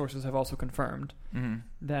think other sources have also confirmed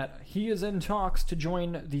that he is in talks to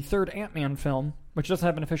join the third Ant-Man film, which doesn't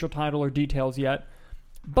have an official title or details yet.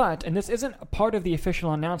 But, and this isn't a part of the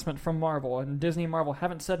official announcement from Marvel, and Disney and Marvel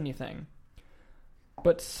haven't said anything,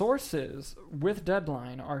 but sources with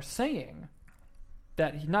Deadline are saying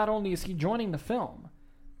that not only is he joining the film,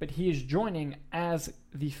 but he is joining as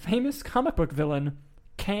the famous comic book villain,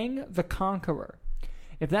 Kang the Conqueror.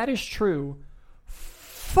 If that is true,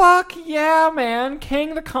 fuck yeah, man.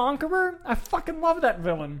 Kang the Conqueror? I fucking love that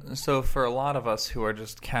villain. So for a lot of us who are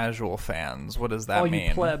just casual fans, what does that mean? All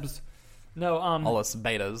you plebs. No, all us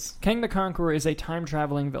betas. Kang the Conqueror is a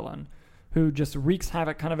time-traveling villain who just wreaks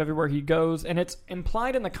havoc kind of everywhere he goes, and it's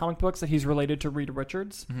implied in the comic books that he's related to Reed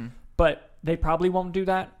Richards, but they probably won't do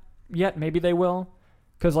that yet. Maybe they will.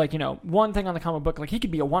 Because, one thing on the comic book, he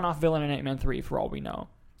could be a one-off villain in Ant-Man 3 for all we know.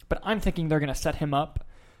 But I'm thinking they're going to set him up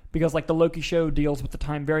because, the Loki show deals with the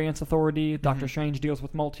Time Variance Authority, Doctor Strange deals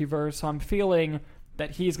with multiverse, so I'm feeling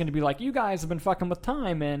that he's going to be like, you guys have been fucking with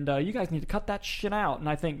time, and you guys need to cut that shit out. And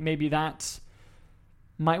I think maybe that's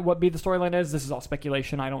might what be the storyline is. This is all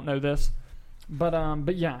speculation. I don't know this.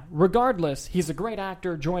 But yeah, regardless, he's a great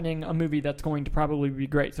actor joining a movie that's going to probably be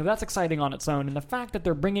great. So that's exciting on its own. And the fact that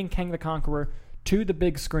they're bringing Kang the Conqueror to the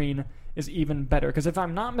big screen is even better. Because if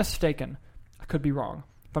I'm not mistaken, I could be wrong.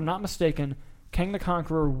 If I'm not mistaken, Kang the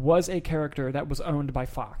Conqueror was a character that was owned by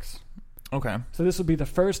Fox. Okay. So this will be the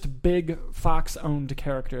first big Fox-owned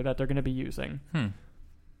character that they're going to be using.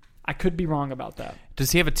 I could be wrong about that.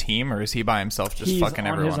 Does he have a team, or is he by himself just fucking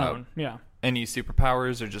everyone up? Own. Yeah. Any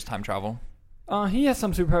superpowers, or just time travel? He has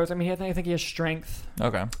some superpowers. I mean, I think he has strength.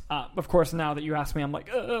 Okay. Of course, now that you ask me, I'm like,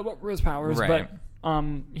 what were his powers? Right.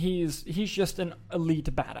 But he's just an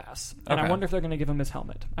elite badass. And I wonder if they're going to give him his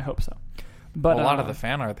helmet. I hope so. But a lot of the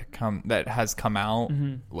fan art that has come out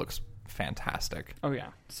looks fantastic. Oh, yeah.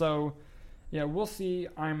 So, yeah, we'll see.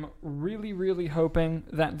 I'm really, really hoping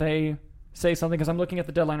that they say something, because I'm looking at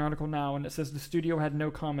the Deadline article now, and it says the studio had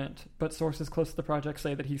no comment, but sources close to the project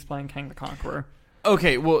say that he's playing Kang the Conqueror.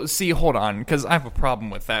 Okay, well, see, hold on, because I have a problem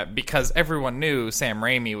with that, because everyone knew Sam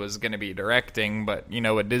Raimi was going to be directing, but you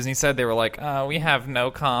know what Disney said? They were like, we have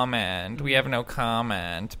no comment,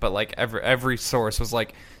 but every source was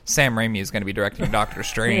like, Sam Raimi is going to be directing Doctor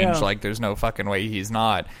Strange, there's no fucking way he's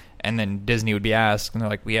not, and then Disney would be asked, and they're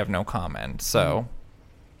like, we have no comment, so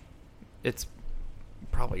it's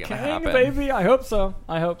probably going to happen. Baby, I hope so.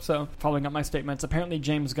 Following up my statements, apparently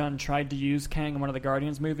James Gunn tried to use Kang in one of the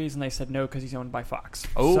Guardians movies, and they said no because he's owned by Fox.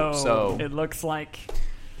 So it looks like...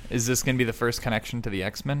 Is this going to be the first connection to the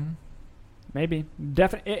X-Men? Maybe.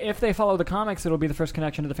 If they follow the comics, it'll be the first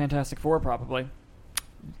connection to the Fantastic Four, probably.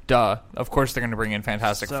 Duh. Of course they're going to bring in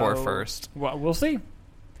Fantastic Four first. Well, we'll see.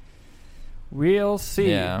 We'll see.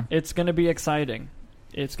 Yeah. It's going to be exciting.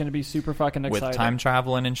 It's going to be super fucking exciting. With time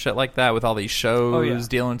traveling and shit like that, with all these shows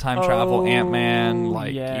dealing time travel,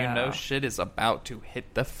 Ant-Man, shit is about to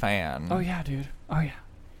hit the fan. Oh, yeah, dude. Oh, yeah.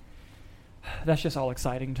 That's just all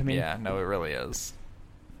exciting to me. Yeah, no, it really is.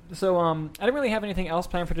 So, I didn't really have anything else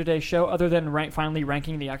planned for today's show other than finally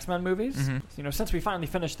ranking the X-Men movies. Mm-hmm. Since we finally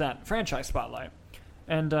finished that franchise spotlight.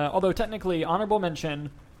 And although technically, honorable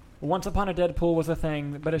mention... Once Upon a Deadpool was a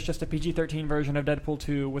thing, but it's just a PG-13 version of Deadpool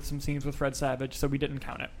 2 with some scenes with Fred Savage, so we didn't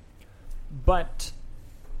count it. But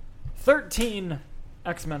 13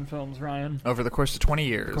 X-Men films, Ryan. Over the course of 20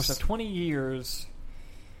 years. Over the course of 20 years.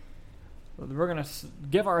 We're going to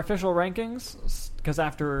give our official rankings, because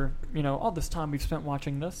after, all this time we've spent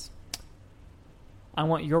watching this, I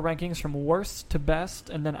want your rankings from worst to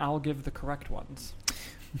best, and then I'll give the correct ones.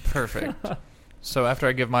 Perfect. So after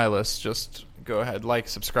I give my list, just go ahead, like,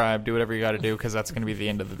 subscribe, do whatever you got to do, because that's going to be the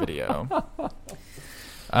end of the video.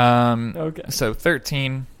 Okay. So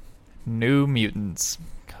 13, New Mutants,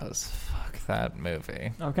 because fuck that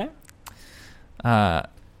movie. Okay.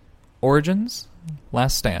 Origins,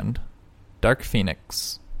 Last Stand, Dark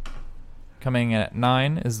Phoenix. Coming in at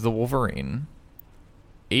 9 is The Wolverine.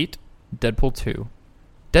 8, Deadpool 2.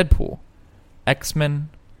 Deadpool. X-Men.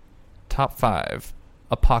 Top 5,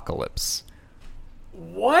 Apocalypse.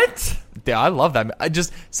 What? Yeah, I love that. I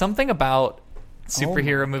just something about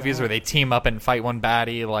superhero my movies God. where they team up and fight one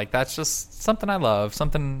baddie, like that's just something I love.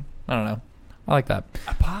 Something I don't know. I like that.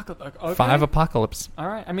 Apocalypse. Okay. 5, Apocalypse. All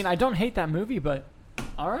right. I mean, I don't hate that movie, but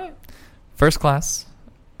all right. First Class,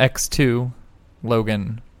 X2,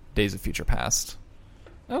 Logan, Days of Future Past.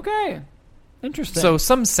 Okay. Interesting. So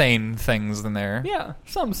some sane things in there. yeah,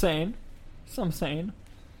 some sane. Some sane.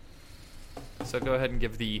 So go ahead and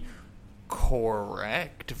give the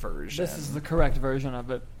correct version. This is the correct version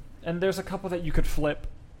of it. And there's a couple that you could flip.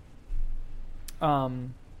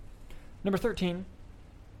 Number 13,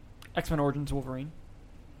 X-Men Origins Wolverine.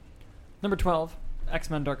 Number 12,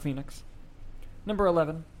 X-Men Dark Phoenix. Number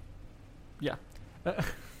 11,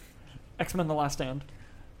 X-Men The Last Stand.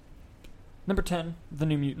 Number 10, The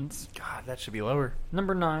New Mutants. God, that should be lower.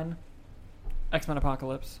 Number 9, X-Men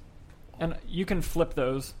Apocalypse. And you can flip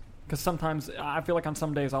those, because sometimes I feel like on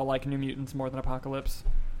some days I'll like New Mutants more than Apocalypse.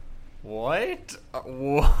 What?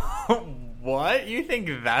 What? You think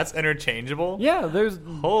that's interchangeable? Yeah, there's...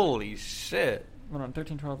 Holy shit. Hold on,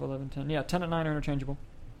 13, 12, 11, 10. Yeah, 10 and 9 are interchangeable.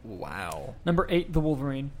 Wow. Number 8, The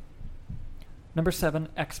Wolverine. Number 7,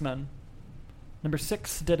 X-Men. Number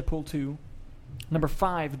 6, Deadpool 2. Number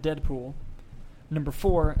 5, Deadpool. Number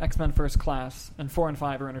 4, X-Men First Class. And 4 and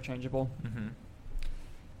 5 are interchangeable. Mm-hmm.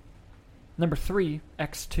 Number 3,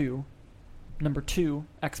 X2. Number 2,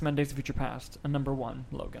 X-Men Days of Future Past. And number 1,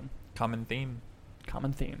 Logan. Common theme.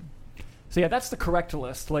 Common theme. So yeah, that's the correct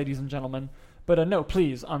list, ladies and gentlemen. But no,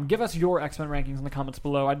 please, give us your X-Men rankings in the comments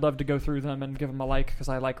below. I'd love to go through them and give them a like, because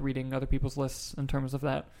I like reading other people's lists in terms of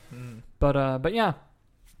that. But yeah.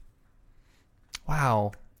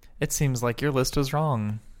 Wow. It seems like your list was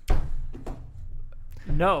wrong.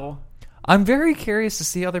 No. I'm very curious to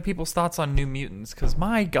see other people's thoughts on New Mutants, because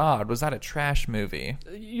my God, was that a trash movie?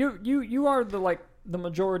 You are the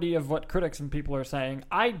majority of what critics and people are saying.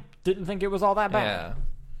 I didn't think it was all that bad. Yeah,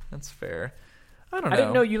 that's fair. I don't know. I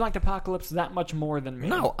didn't know you liked Apocalypse that much more than me.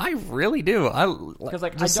 No, I really do.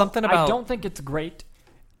 Because something about. I don't think it's great.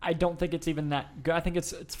 I don't think it's even that good. I think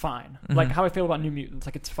it's fine. Mm-hmm. Like how I feel about New Mutants.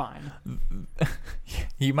 Like it's fine.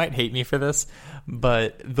 You might hate me for this,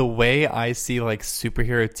 but the way I see like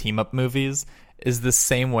superhero team up movies is the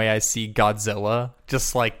same way I see Godzilla.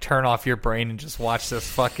 Just like turn off your brain and just watch this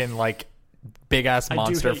fucking like big ass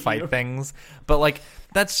monster fight things. But like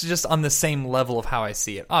that's just on the same level of how I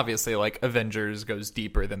see it. Obviously, like Avengers goes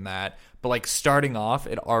deeper than that, but like starting off,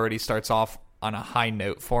 it already starts off on a high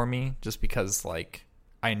note for me, just because like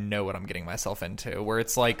I know what I'm getting myself into. Where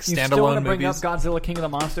it's like You still standalone want to bring movies. up Godzilla King of the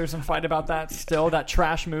Monsters and fight about that still? That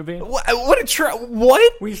trash movie?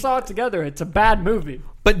 What? We saw it together. It's a bad movie.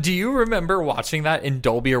 But do you remember watching that in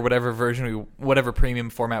Dolby or whatever version, whatever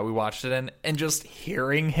premium format we watched it in, and just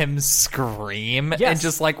hearing him scream Yes. and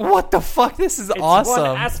just like, what the fuck? This is It's awesome.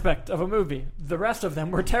 one aspect of a movie. The rest of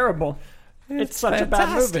them were terrible. It's such a bad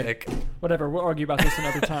movie. fantastic. Whatever. We'll argue about this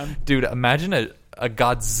another time. Dude, imagine a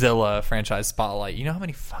Godzilla franchise spotlight. You know how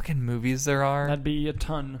many fucking movies there are? That'd be a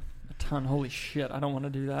ton. A ton. Holy shit. I don't want to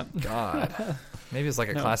do that. God. Maybe it's like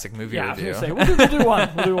a No. classic movie Yeah, I was review. gonna say, we'll do one.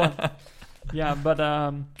 We'll do one. Yeah, but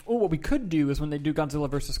what we could do is when they do Godzilla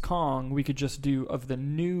versus Kong, we could just do of the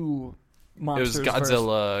new It monsters. was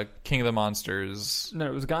Godzilla, King of the Monsters, No,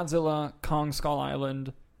 it was Godzilla, Kong Skull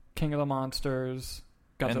Island, King of the Monsters,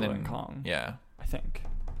 Godzilla and then and Kong. Yeah, I think.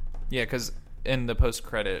 yeah, because in the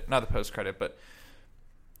post-credit, not the post-credit, but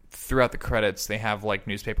throughout the credits, they have like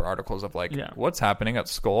newspaper articles of like what's happening at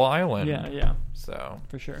Skull Island. Yeah, So.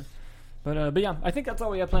 for sure. But yeah, I think that's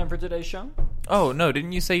all we have planned for today's show. Oh no!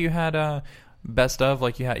 Didn't you say you had best of?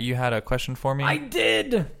 Like you had a question for me? I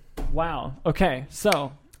did. Wow. Okay,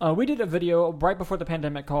 so we did a video right before the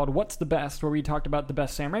pandemic called "What's the Best," where we talked about the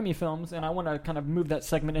best Sam Raimi films, and I want to kind of move that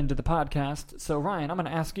segment into the podcast. So Ryan, I'm going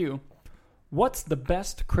to ask you, what's the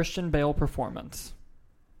best Christian Bale performance?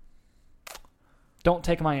 Don't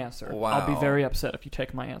take my answer. Wow. I'll be very upset if you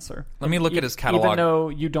take my answer. Let me look at his catalog. Even though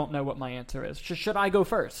you don't know what my answer is. Should I go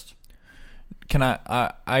first? Can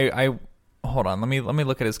I hold on. Let me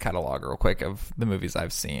look at his catalog real quick of the movies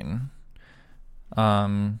I've seen.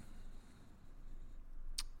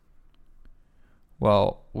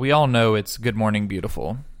 Well, we all know it's Good Morning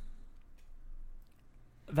Beautiful.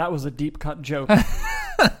 That was a deep cut joke.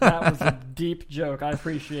 That was a deep joke. I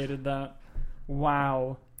appreciated that.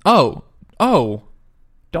 Wow. Oh.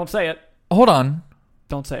 Don't say it. Hold on.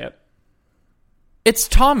 Don't say it. It's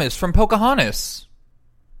Thomas from Pocahontas.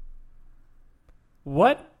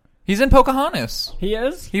 What? He's in Pocahontas. He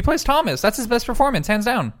is? He plays Thomas. That's his best performance, hands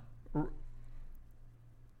down.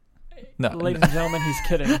 No. Ladies and gentlemen, he's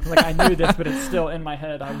kidding. Like, I knew this, but it's still in my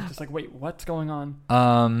head. I was just like, wait, what's going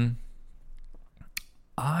on?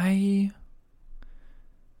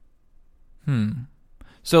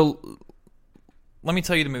 So, let me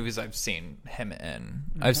tell you the movies I've seen him in.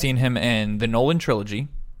 Okay. I've seen him in the Nolan trilogy.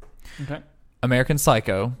 Okay. American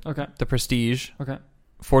Psycho. Okay. The Prestige. Okay.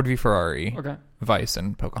 Ford v Ferrari. Okay. Vice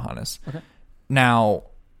and Pocahontas. Okay. Now,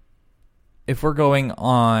 if we're going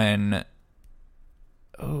on...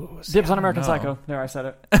 Dibs on American Psycho. There, I said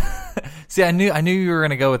it. See, I knew you were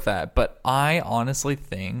going to go with that, but I honestly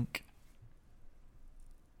think...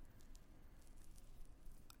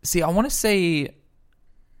 See, I want to say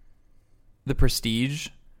The Prestige,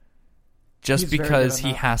 just because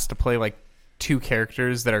he has to play like two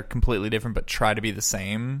characters that are completely different but try to be the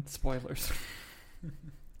same. Spoilers.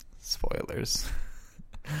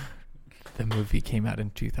 The movie came out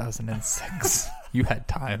in 2006. You had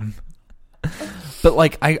time. But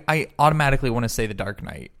like, I automatically want to say The Dark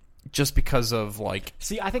Knight, just because of like...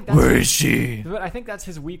 See, I think that's... Where is she? But I think that's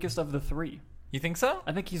his weakest of the three. You think so?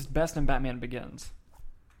 I think he's best in Batman Begins.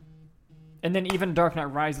 And then even Dark Knight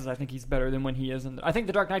Rises, I think he's better than when he is in... I think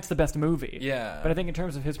The Dark Knight's the best movie. Yeah. But I think in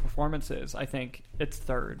terms of his performances, I think it's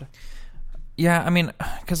third. Yeah, I mean,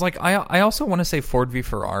 because like, I also want to say Ford v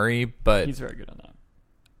Ferrari, but... He's very good on that.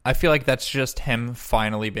 I feel like that's just him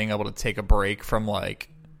finally being able to take a break from like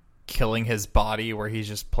killing his body, where he's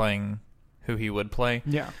just playing who he would play.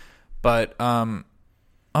 Yeah. But I'm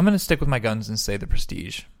going to stick with my guns and say The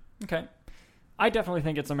Prestige. Okay. I definitely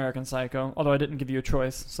think it's American Psycho, although I didn't give you a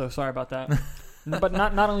choice, so sorry about that. But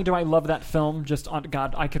not only do I love that film,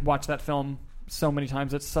 God, I could watch that film so many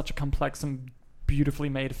times. It's such a complex and beautifully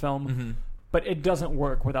made film. Mm-hmm. But it doesn't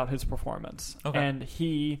work without his performance. Okay. And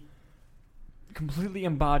he completely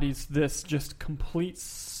embodies this just complete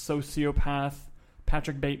sociopath,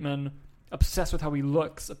 Patrick Bateman, obsessed with how he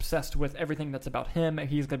looks, obsessed with everything that's about him.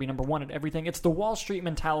 He's going to be number one at everything. It's the Wall Street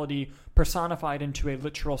mentality personified into a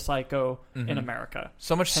literal psycho in America.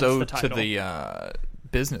 So much so to the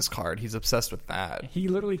business card. He's obsessed with that. He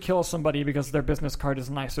literally kills somebody because their business card is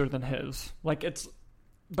nicer than his. Like, it's...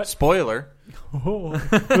 But spoiler. Oh,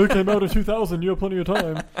 it came out in 2000. You have plenty of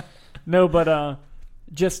time. No, but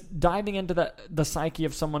just diving into the psyche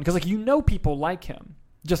of someone, because like, you know, people like him,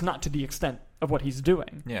 just not to the extent of what he's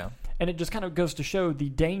doing. Yeah. And it just kind of goes to show the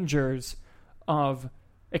dangers of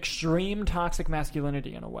extreme toxic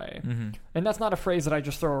masculinity in a way. Mm-hmm. And that's not a phrase that I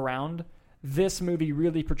just throw around. This movie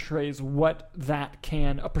really portrays what that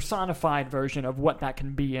can, a personified version of what that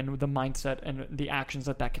can be, and the mindset and the actions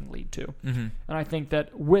that can lead to. Mm-hmm. And I think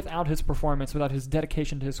that without his performance, without his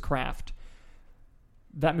dedication to his craft,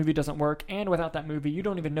 that movie doesn't work. And without that movie, you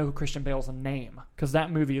don't even know who Christian Bale's name, because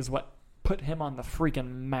that movie is what put him on the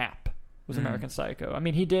freaking map, was American Psycho. I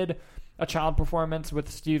mean, he did a child performance with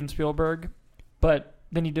Steven Spielberg, but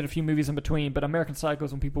then he did a few movies in between. But American Psycho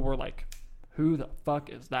is when people were like, who the fuck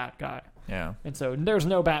is that guy? Yeah. And so there's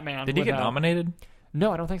no Batman. Did he get nominated?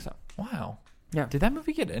 No, I don't think so. Wow. Yeah. Did that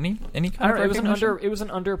movie get any kind of recognition? It was an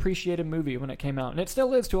underappreciated movie when it came out, and it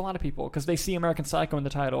still is to a lot of people, because they see American Psycho in the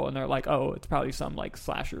title and they're like, oh, it's probably some like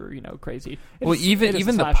slasher, you know, crazy.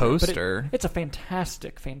 Even the poster. It's a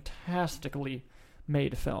fantastically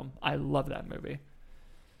made film. I love that movie.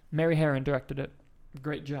 Mary Herron directed it.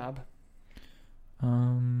 Great job.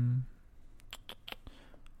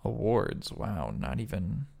 Awards. Wow, not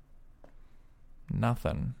even...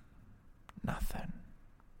 Nothing. That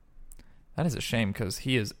is a shame, because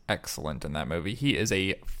he is excellent in that movie. He is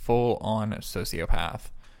a full-on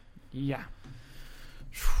sociopath. Yeah.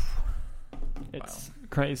 It's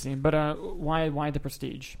crazy. But why The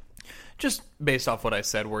Prestige? Just based off what I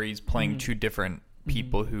said, where he's playing two different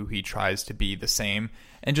people who he tries to be the same.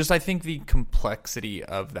 And just, I think the complexity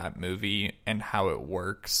of that movie and how it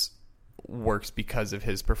works because of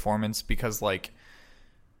his performance. Because, like,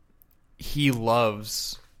 he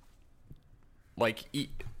loves... Like...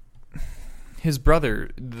 his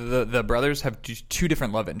brother, the brothers have two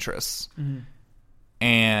different love interests. Mm-hmm.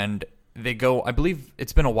 And they go, I believe,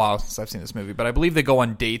 it's been a while since I've seen this movie, but I believe they go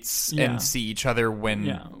on dates and see each other when...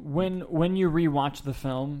 Yeah, when you rewatch the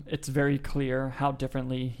film, it's very clear how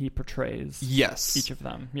differently he portrays each of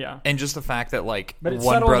them. Yeah. And just the fact that, like, but it's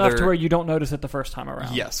one subtle brother... enough to where you don't notice it the first time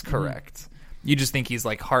around. Yes, correct. you just think he's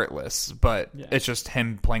like heartless, but it's just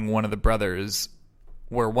him playing one of the brothers,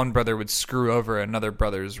 where one brother would screw over another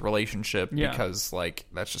brother's relationship because like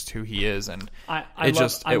that's just who he is, and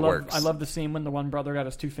it works. I love the scene when the one brother got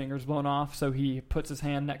his 2 fingers blown off, so he puts his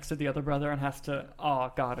hand next to the other brother and has to.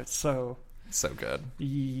 Oh God, it's so good.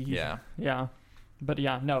 Yeah. But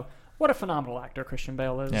no, what a phenomenal actor Christian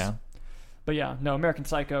Bale is. Yeah. But no, American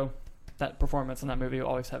Psycho. That performance in that movie will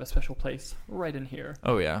always have a special place right in here.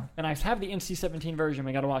 Oh, yeah. And I have the NC-17 version.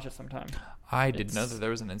 We got to watch it sometime. I didn't know that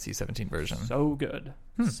there was an NC-17 version. So good.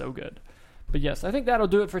 So good. But yes, I think that'll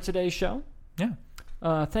do it for today's show.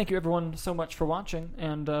 Yeah. Thank you, everyone, so much for watching.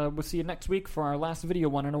 And we'll see you next week for our last video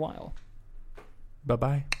one in a while.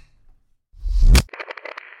 Bye-bye.